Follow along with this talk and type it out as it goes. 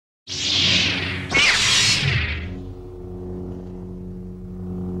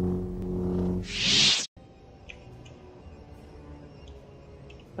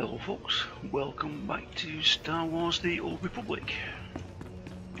folks, welcome back to Star Wars The Old Republic.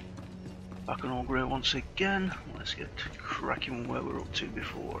 Back on Olgrey once again. Let's get cracking where we're up to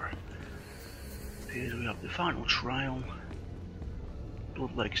before. Here we have the final trial,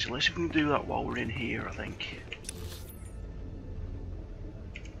 Blood Legacy. Let's see if we can do that while we're in here, I think.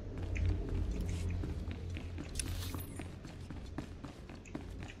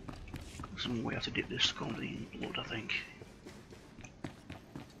 Some way how to dip this skull in blood, I think.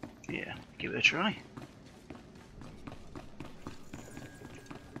 Yeah, give it a try.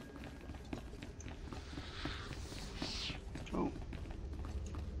 Oh.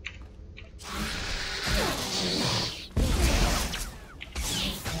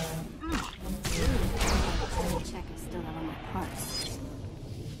 Check is still out on my parts.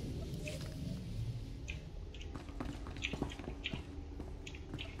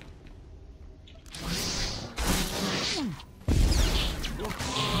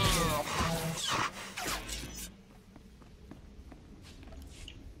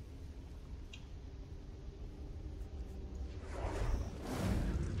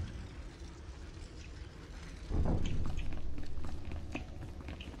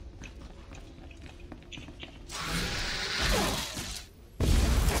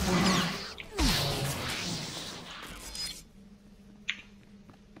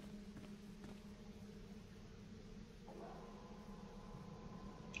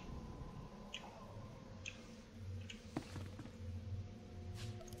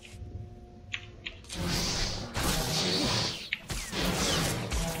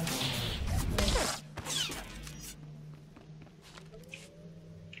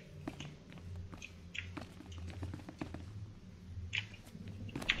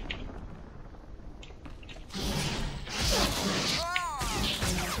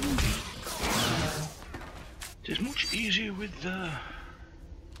 It's much easier with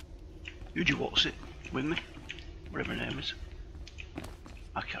who'd you what's it with me? Whatever her name is.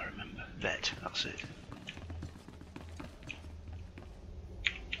 I can't remember. Vet, that's it.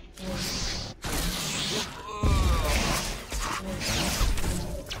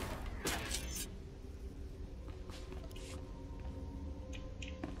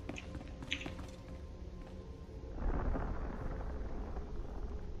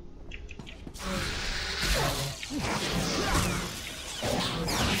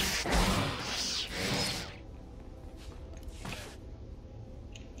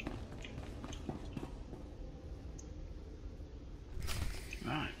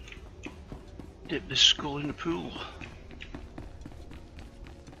 Right. Dip this skull in the pool.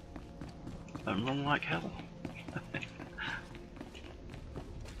 And run like hell.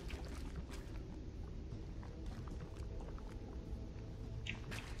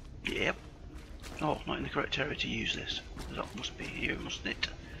 Yep. Oh, not in the correct area to use this. That must be here, mustn't it?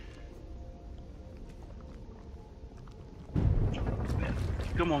 Yeah.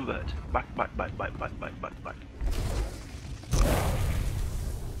 Come on, Bert. Back.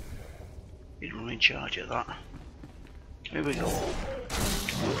 He's running in charge of that. Here we go.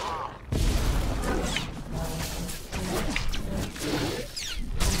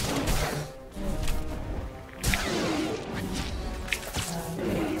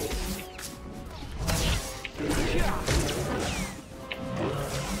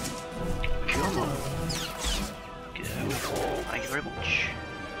 Come on. Go. Thank you very much.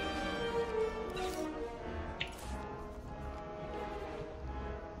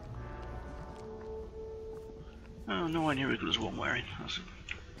 Oh, nowhere near as good as what I'm wearing. That's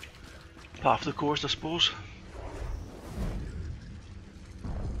part of the course, I suppose.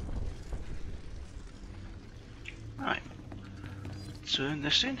 Right. Turn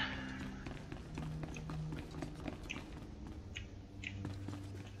this in.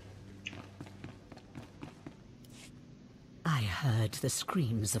 I heard the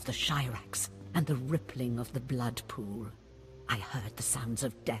screams of the Shirax and the rippling of the blood pool. I heard the sounds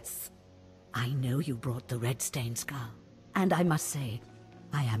of death. I know you brought the red stained skull, and I must say,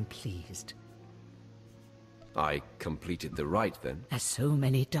 I am pleased. I completed the rite then? As so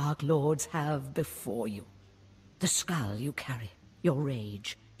many Dark Lords have before you. The skull you carry, your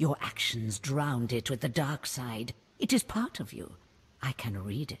rage, your actions drowned it with the dark side. It is part of you. I can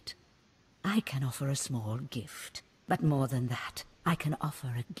read it. I can offer a small gift, but more than that, I can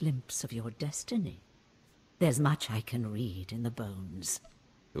offer a glimpse of your destiny. There's much I can read in the bones.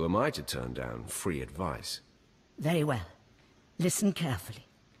 Who am I to turn down free advice? Very well. Listen carefully.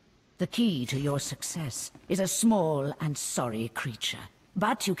 The key to your success is a small and sorry creature,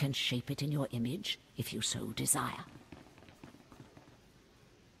 but you can shape it in your image if you so desire.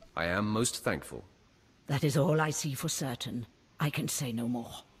 I am most thankful. That is all I see for certain. I can say no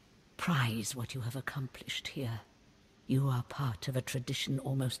more. prize what you have accomplished here. You are part of a tradition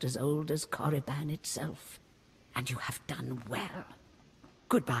almost as old as Korriban itself, and you have done well.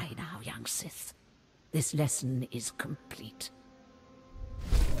 Goodbye now, young Sith. This lesson is complete.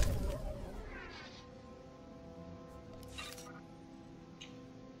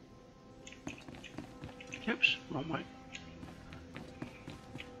 Oops, wrong way.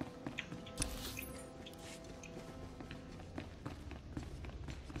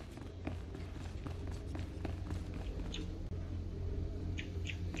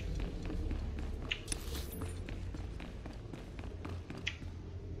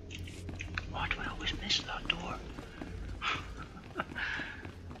 Why do I always miss that door?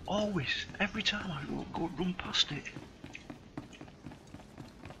 Always, every time I go run past it.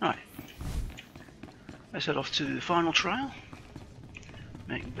 Right. Let's head off to the final trial.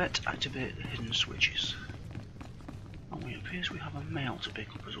 Make vet activate the hidden switches. And it appears we have a mail to pick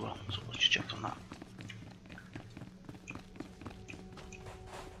up as well, so let's just check on that.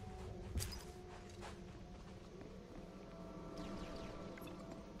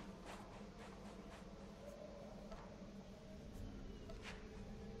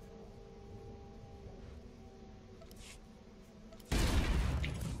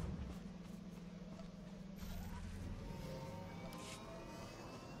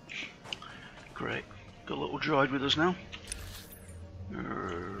 Great, got a little droid with us now.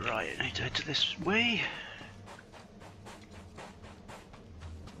 Right, I need to head to this way.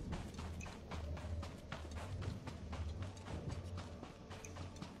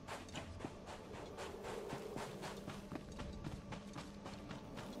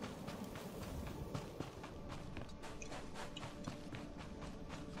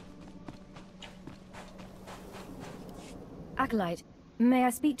 Acolyte, may I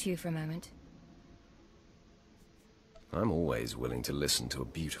speak to you for a moment? I'm always willing to listen to a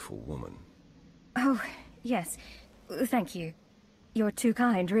beautiful woman. Oh, yes. Thank you. You're too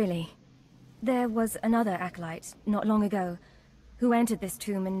kind, really. There was another acolyte, not long ago, who entered this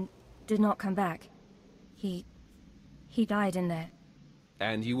tomb and did not come back. He died in there.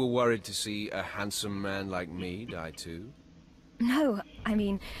 And you were worried to see a handsome man like me die too? No, I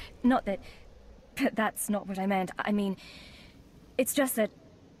mean, not that... That's not what I meant. I mean, it's just that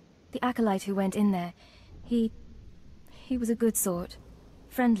the acolyte who went in there, he was a good sort,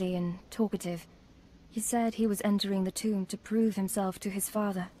 friendly and talkative. He said he was entering the tomb to prove himself to his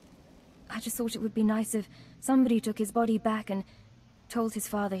father. I just thought it would be nice if somebody took his body back and told his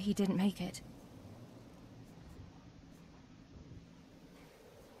father he didn't make it.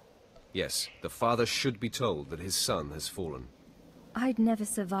 Yes, the father should be told that his son has fallen. I'd never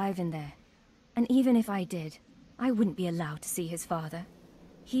survive in there. And even if I did, I wouldn't be allowed to see his father.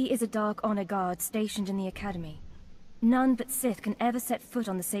 He is a Dark Honor Guard stationed in the Academy. None but Sith can ever set foot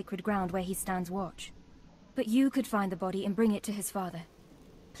on the sacred ground where he stands watch. But you could find the body and bring it to his father.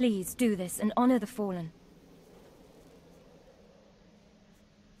 Please do this and honor the fallen.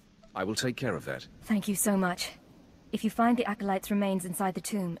 I will take care of that. Thank you so much. If you find the Acolyte's remains inside the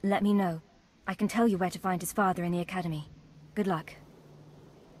tomb, let me know. I can tell you where to find his father in the Academy. Good luck.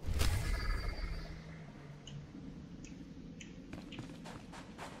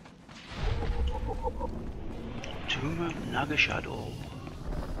 Tomb of Naga Shadow.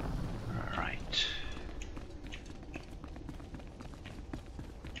 Right.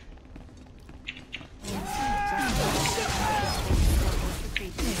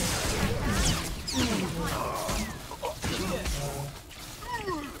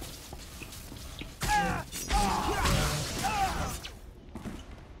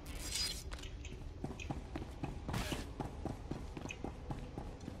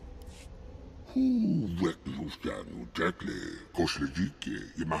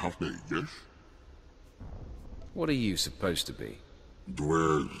 What are you supposed to be?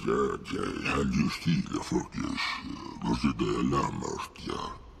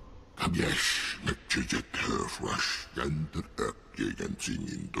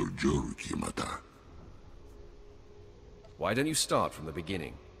 Why don't you start from the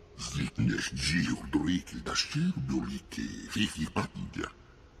beginning?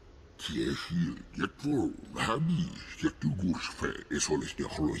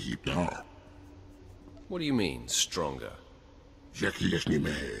 What do you mean, stronger?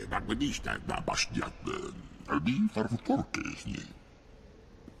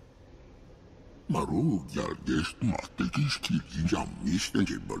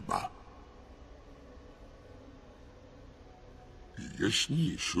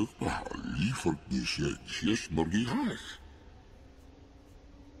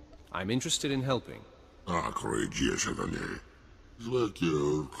 I'm interested in helping.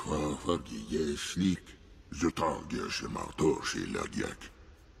 SWTOR A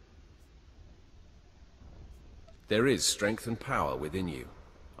There is strength and power within you.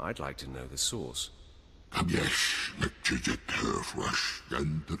 I'd like to know the source.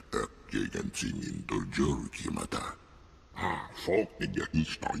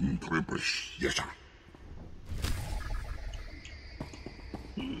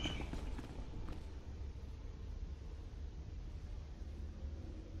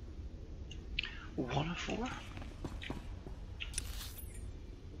 One of four.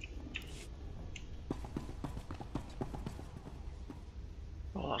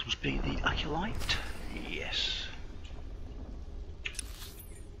 Well, that must be the acolyte. Yes.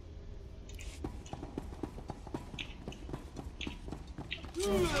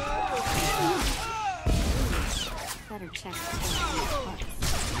 Better check the parts.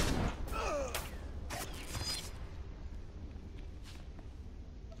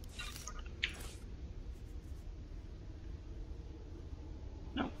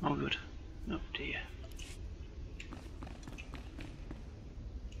 No, no good. No dear.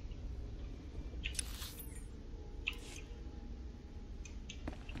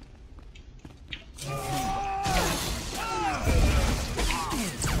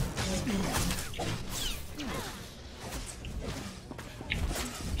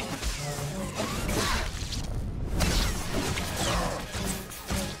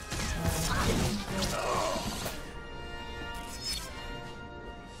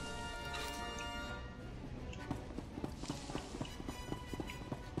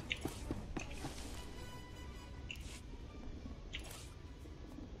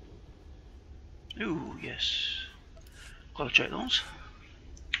 Ooh, yes. Gotta check those.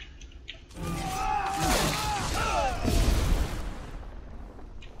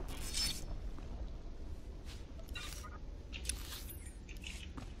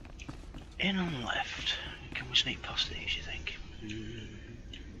 In and left. Can we sneak past these, you think?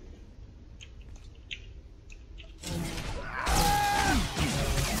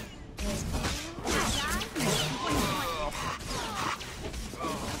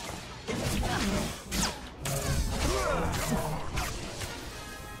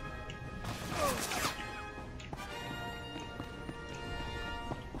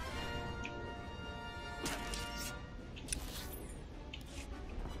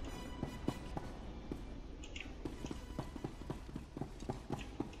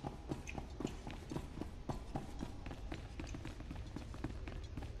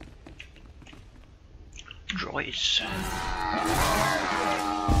 Droids.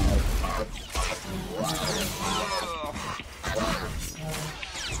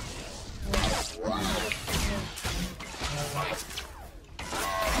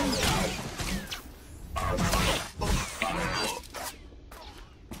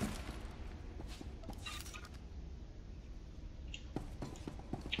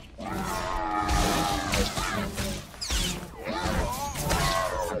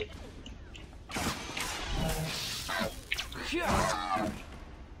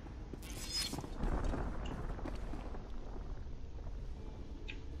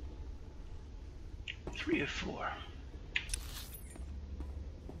 Three or four.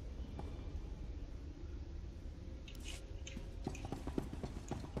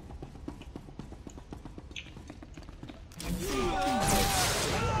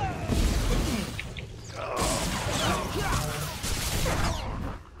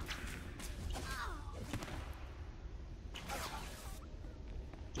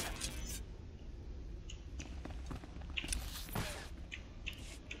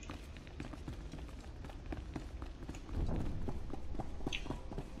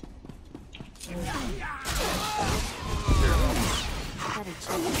 Better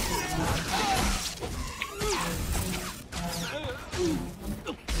check the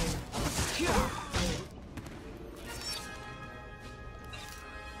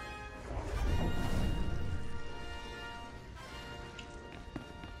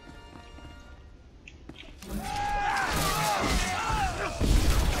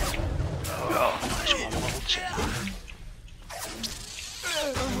Oh, nice one, level 2.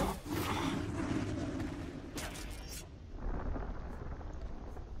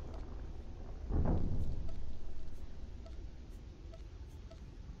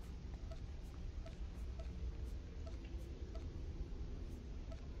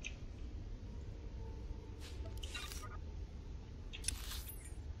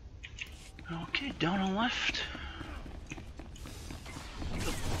 Okay, down and left.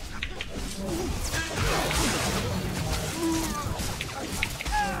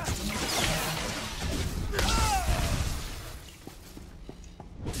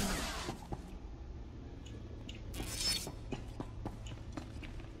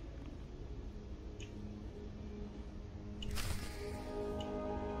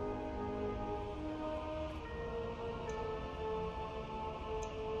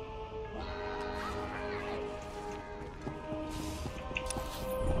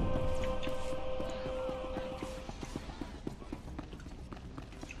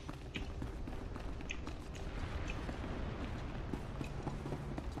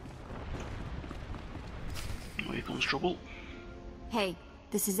 trouble. Hey,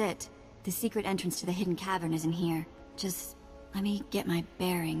 this is it. The secret entrance to the hidden cavern is in here. Just let me get my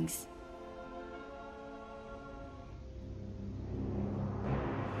bearings.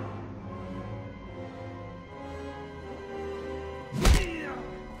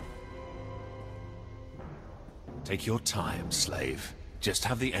 Take your time, slave. Just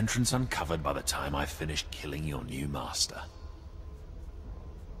have the entrance uncovered by the time I've finished killing your new master.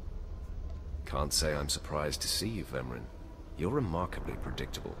 Can't say I'm surprised to see you, Vemrin. You're remarkably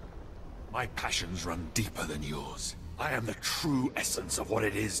predictable. My passions run deeper than yours. I am the true essence of what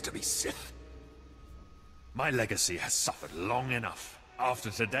it is to be Sith. My legacy has suffered long enough.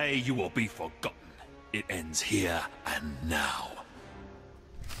 After today, you will be forgotten. It ends here and now.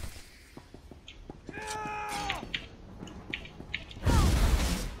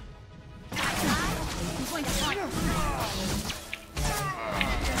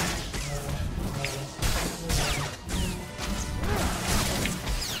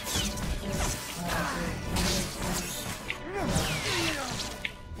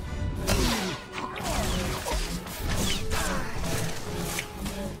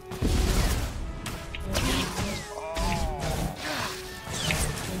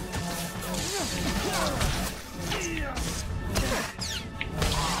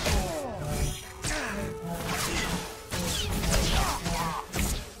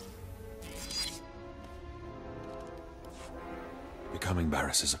 Becoming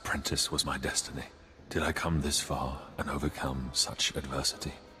Barris's apprentice was my destiny. Did I come this far and overcome such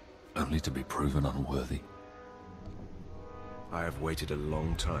adversity, only to be proven unworthy? I have waited a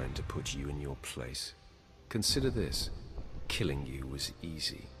long time to put you in your place. Consider this. Killing you was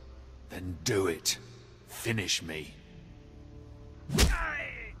easy. Then do it. Finish me.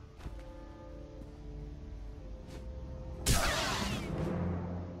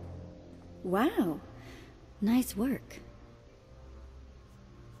 Wow. Nice work.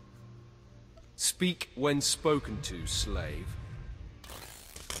 Speak when spoken to, slave.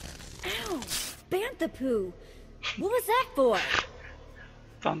 Ow! Bantha poo! What was that for?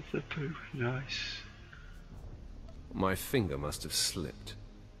 Panther poo, nice. My finger must have slipped.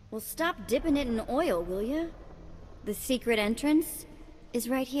 Well, stop dipping it in oil, will ya? The secret entrance is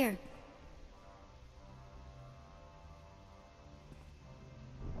right here.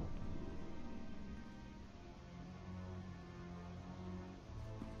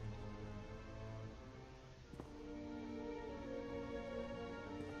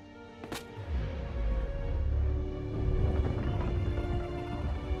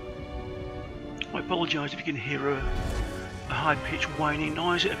 I apologise if you can hear a high-pitched whining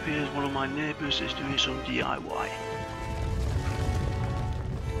noise. It appears one of my neighbours is doing some DIY.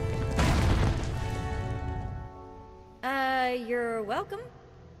 You're welcome.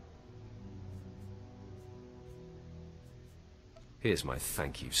 Here's my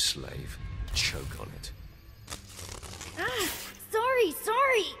thank you, slave. Choke on it. Ah, sorry!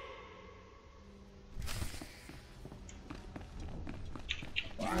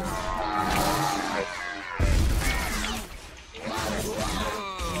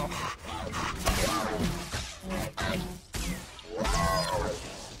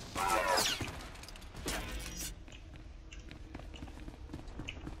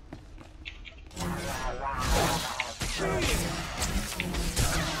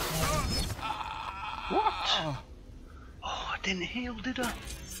 What? Oh, I didn't heal, did I?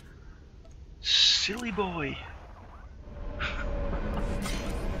 Silly boy.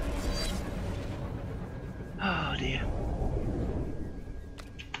 Oh dear.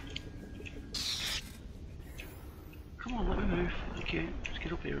 Come on, let me move. Okay, let's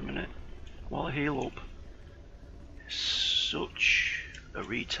get up here a minute while I heal up. Such a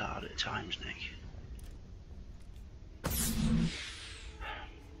retard at times, Nick.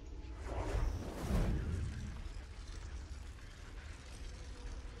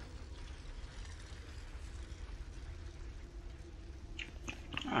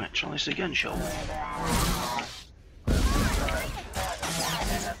 Alright, try this again, shall we?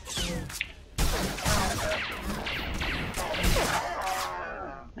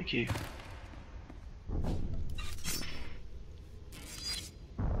 Thank you.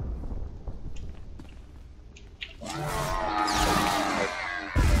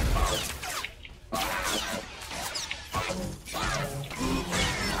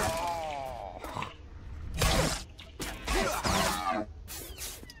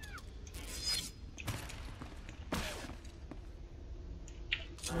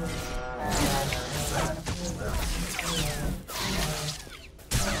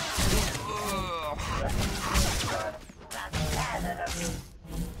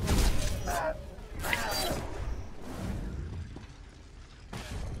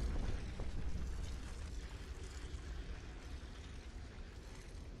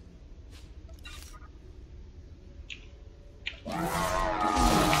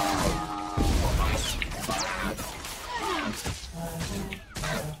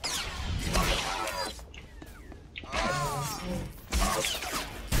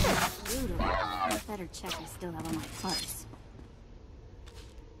 better check I still have all my parts.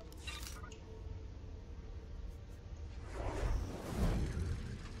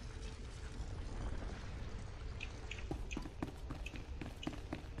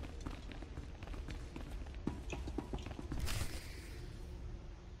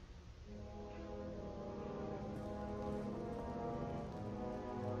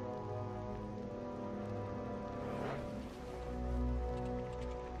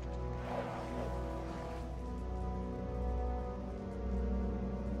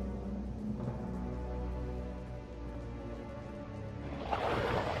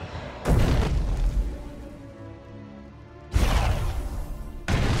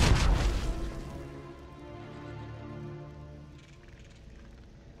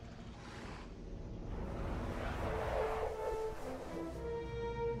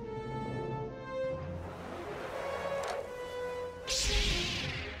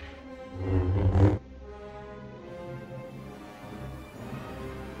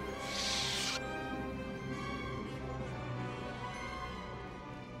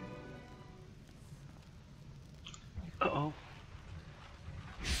 Uh-oh.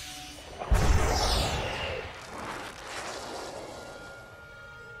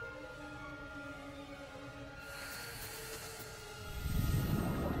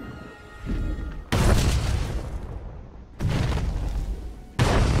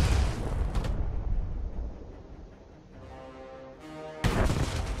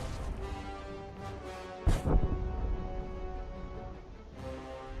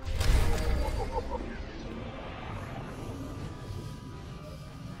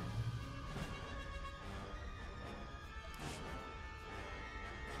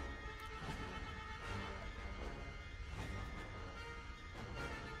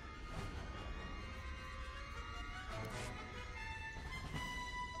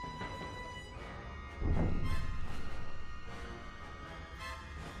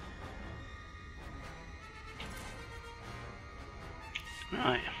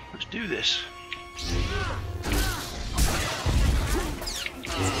 Right, let's do this.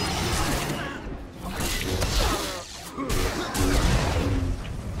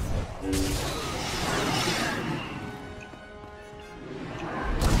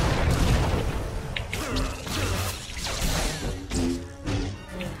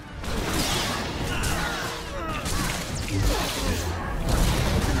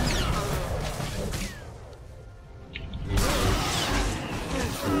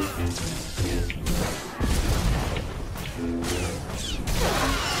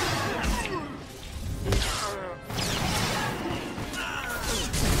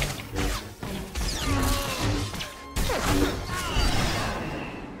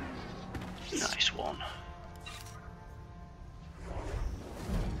 Nice one.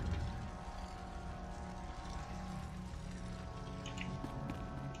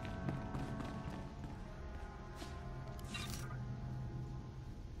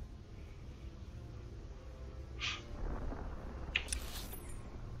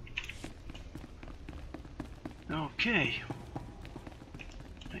 Okay.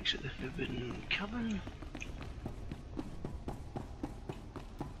 Exit the Forbidden Cavern.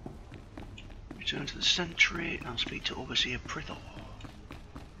 Return to the Sentry and speak to Overseer Prithor.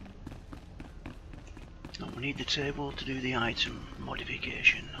 Now we need the table to do the item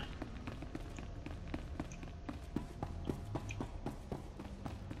modification.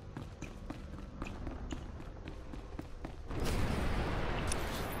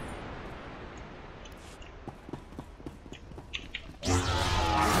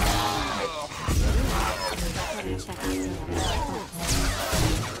 Check out some of those parts.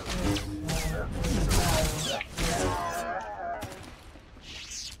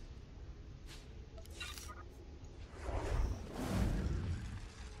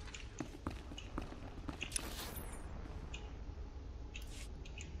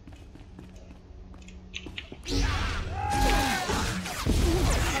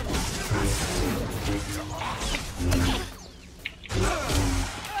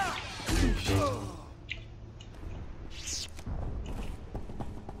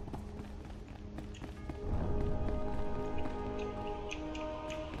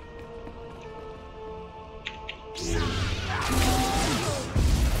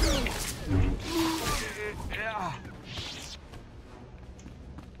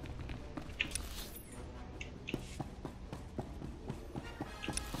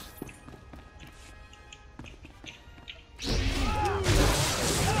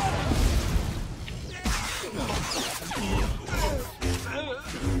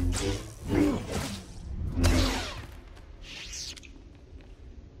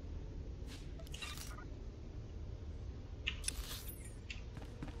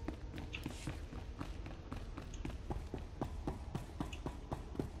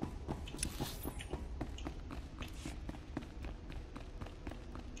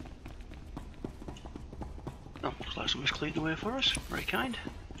 Looks like someone's cleared the way for us. Very kind.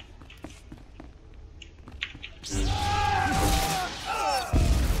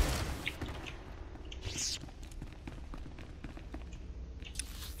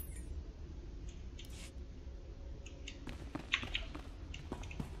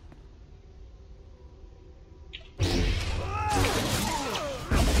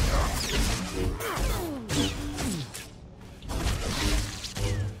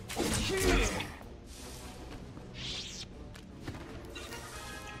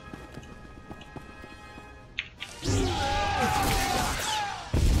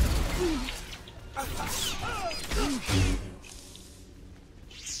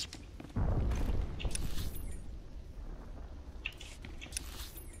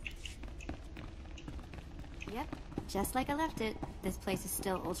 Yep, just like I left it. This place is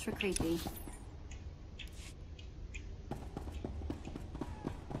still ultra creepy.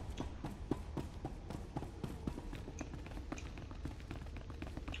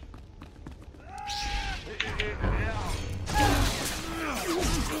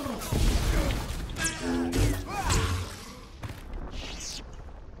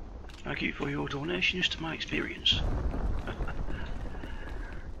 Thank you for your donations to my experience.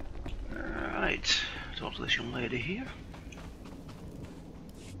 Right, talk to this young lady here.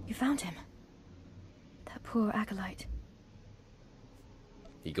 You found him. That poor acolyte.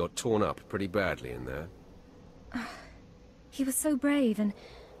 He got torn up pretty badly in there. He was so brave and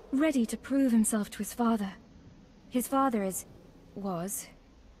ready to prove himself to his father. His father was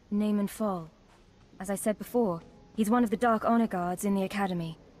Naaman Fall. As I said before, he's one of the Dark Honor Guards in the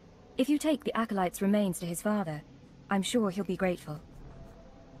Academy. If you take the acolyte's remains to his father, I'm sure he'll be grateful.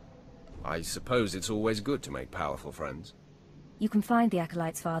 I suppose it's always good to make powerful friends. You can find the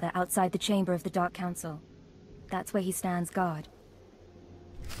acolyte's father outside the chamber of the Dark Council. That's where he stands guard.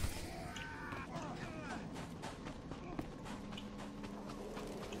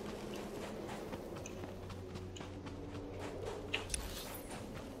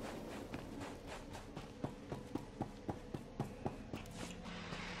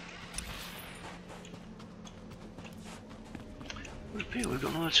 We've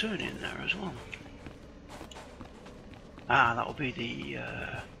got another turn in there as well. Ah, that'll be the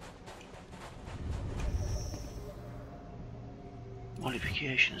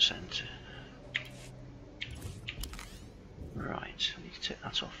modification centre. Right, I need to take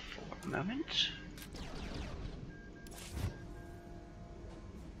that off for a moment.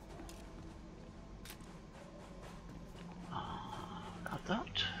 Add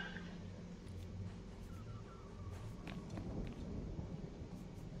that.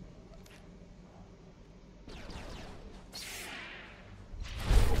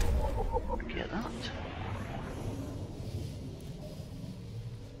 Get that.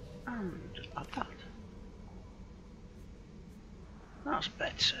 And add that. That's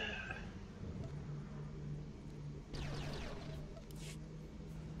better.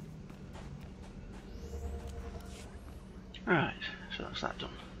 Right, so that's that done.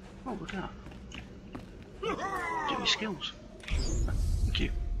 Oh, look at that. Do your skills. Thank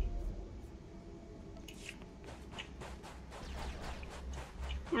you.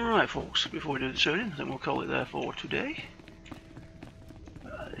 Right folks, before we do the turning, I think we'll call it there for today.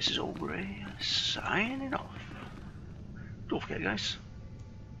 This is Olgrey, signing off. Don't forget guys,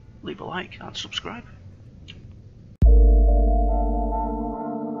 leave a like and subscribe.